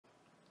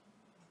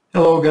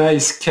Hello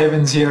guys,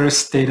 Kevin's here,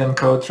 State &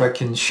 Co. Truck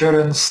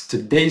Insurance.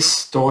 Today's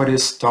story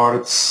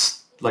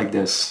starts like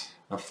this.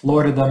 A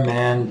Florida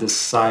man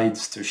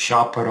decides to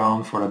shop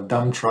around for a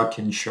dump truck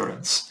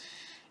insurance.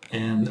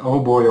 And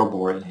oh boy, oh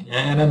boy.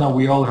 And I know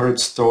we all heard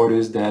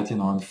stories that,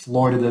 in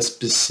Florida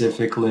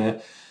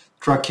specifically,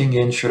 trucking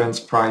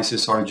insurance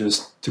prices are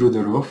just through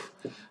the roof.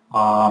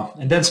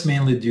 And that's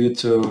mainly due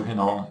to,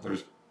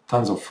 there's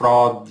tons of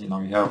fraud. You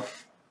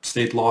have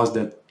state laws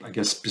that I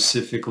guess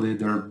specifically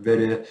they're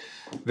very,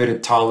 very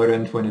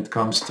tolerant when it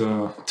comes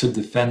to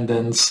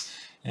defendants.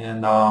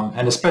 And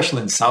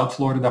especially in South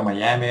Florida,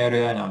 Miami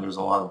area, there's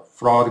a lot of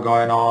fraud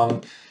going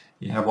on.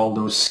 You have all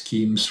those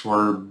schemes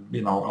where,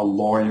 a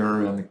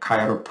lawyer and a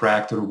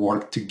chiropractor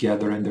work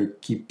together and they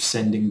keep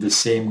sending the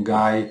same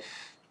guy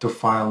to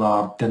file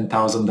a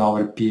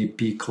 $10,000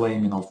 PAP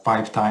claim,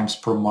 5 times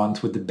per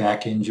month with the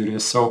back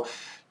injuries. So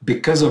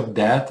because of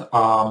that,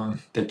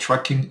 the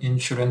trucking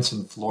insurance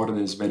in Florida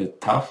is very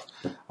tough.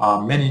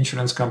 Many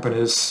insurance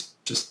companies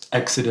just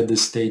exited the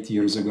state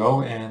years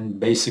ago, and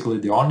basically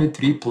the only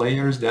 3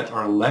 players that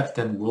are left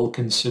and will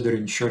consider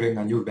insuring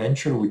a new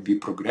venture would be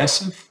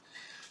Progressive,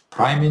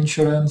 Prime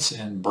Insurance,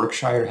 and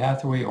Berkshire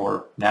Hathaway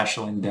or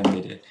National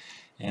Indemnity.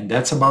 And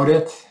that's about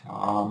it.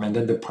 And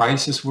then the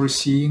prices we're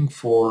seeing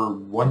for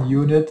one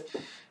unit,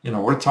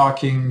 we're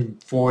talking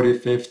 40,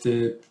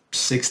 50,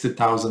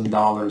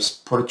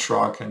 $60,000 per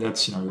truck, and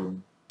that's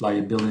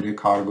liability,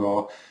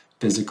 cargo,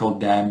 physical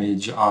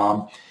damage.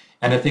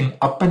 And I think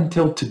up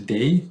until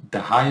today,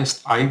 the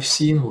highest I've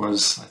seen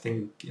was I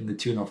think in the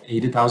tune of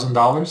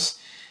 $80,000.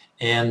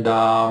 And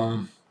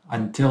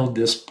until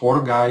this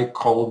poor guy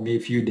called me a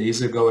few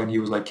days ago, and he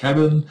was like,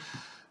 Kevin,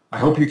 I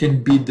hope you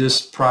can beat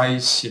this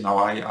price.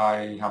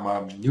 I am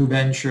a new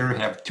venture,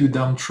 have 2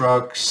 dump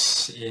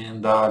trucks,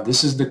 and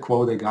this is the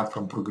quote I got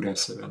from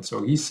Progressive. And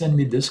so he sent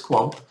me this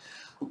quote,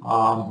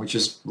 which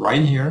is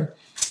right here.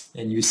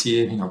 And you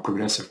see,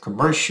 Progressive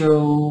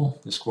commercial.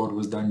 This quote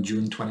was done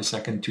June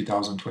 22nd,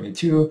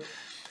 2022.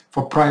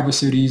 For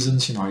privacy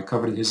reasons, I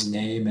covered his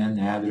name and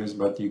address,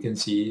 but you can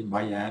see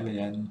Miami,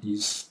 and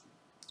he's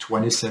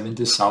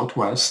 2070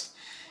 Southwest.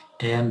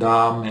 And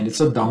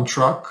it's a dump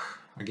truck.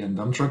 Again,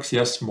 dump trucks,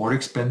 yes, more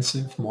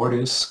expensive, more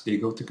risk. They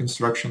go to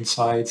construction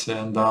sites,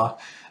 and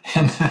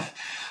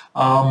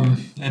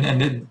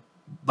it,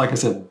 like I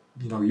said,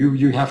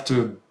 you have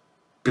to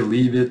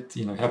believe it.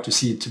 You have to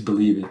see it to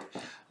believe it.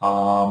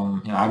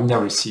 I've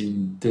never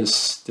seen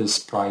this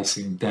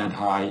pricing that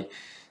high.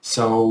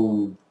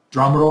 So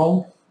drum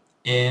roll,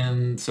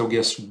 and so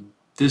guess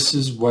this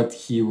is what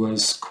he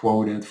was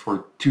quoted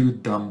for 2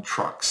 dump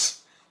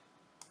trucks.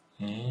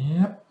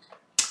 Yep.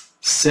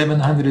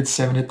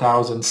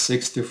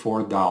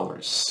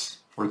 $770,064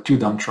 for 2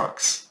 dump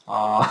trucks.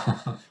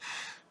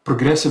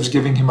 Progressive's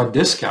giving him a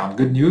discount.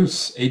 Good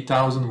news,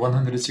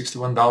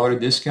 $8,161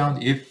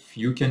 discount if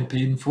you can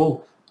pay in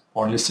full.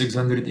 Only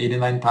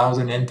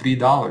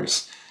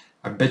 $689,003.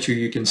 I bet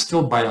you can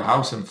still buy a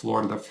house in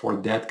Florida for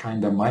that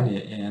kind of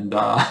money, and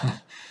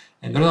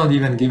and they're not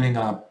even giving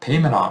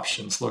payment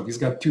options. Look, he's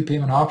got 2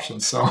 payment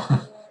options, so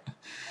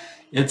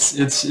it's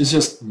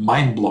just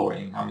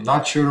mind-blowing. I'm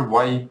not sure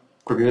why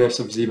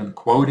Progressive's even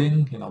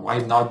quoting. Why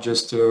not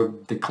just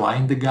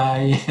decline the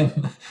guy?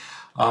 And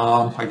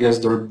I guess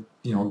they're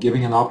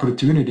giving an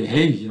opportunity.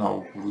 Hey,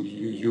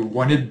 you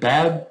want it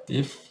bad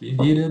if you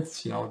need it.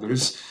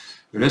 There's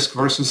risk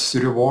versus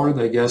reward.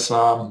 I guess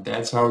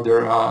that's how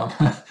their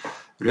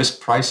risk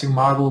pricing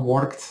model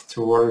worked,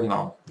 to where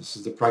this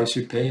is the price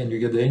you pay and you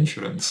get the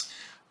insurance.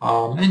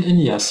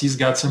 And yes, he's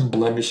got some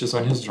blemishes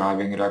on his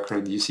driving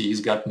record. You see,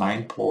 he's got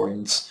 9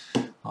 points.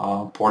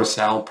 Poor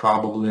Sal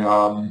probably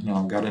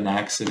got an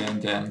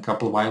accident and a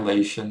couple of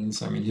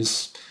violations. I mean,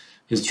 his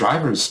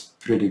driver's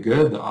pretty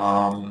good.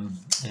 And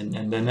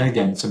then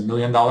again, it's $1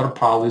 million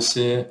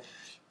policy,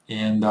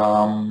 and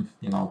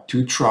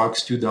 2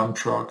 trucks, 2 dump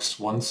trucks.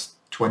 One's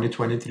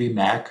 2023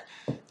 Mac,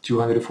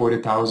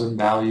 240,000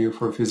 value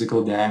for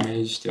physical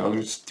damage. The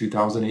other's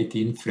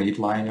 2018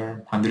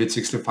 Freightliner,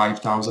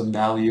 165,000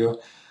 value.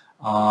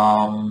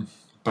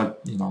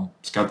 But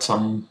it's got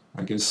some,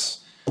 I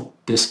guess,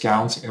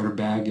 discounts,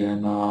 airbag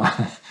and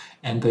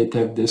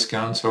anti-theft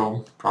discount,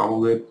 so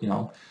probably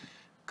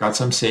got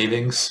some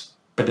savings.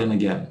 But then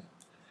again,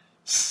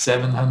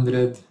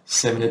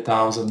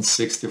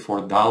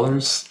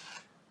 $770,064.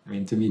 I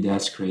mean, to me,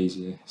 that's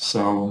crazy.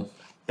 So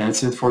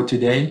that's it for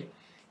today.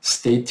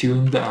 Stay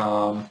tuned.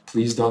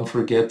 Please don't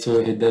forget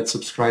to hit that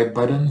subscribe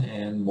button,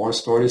 and more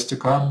stories to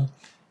come.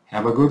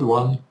 Have a good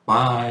one.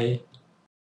 Bye.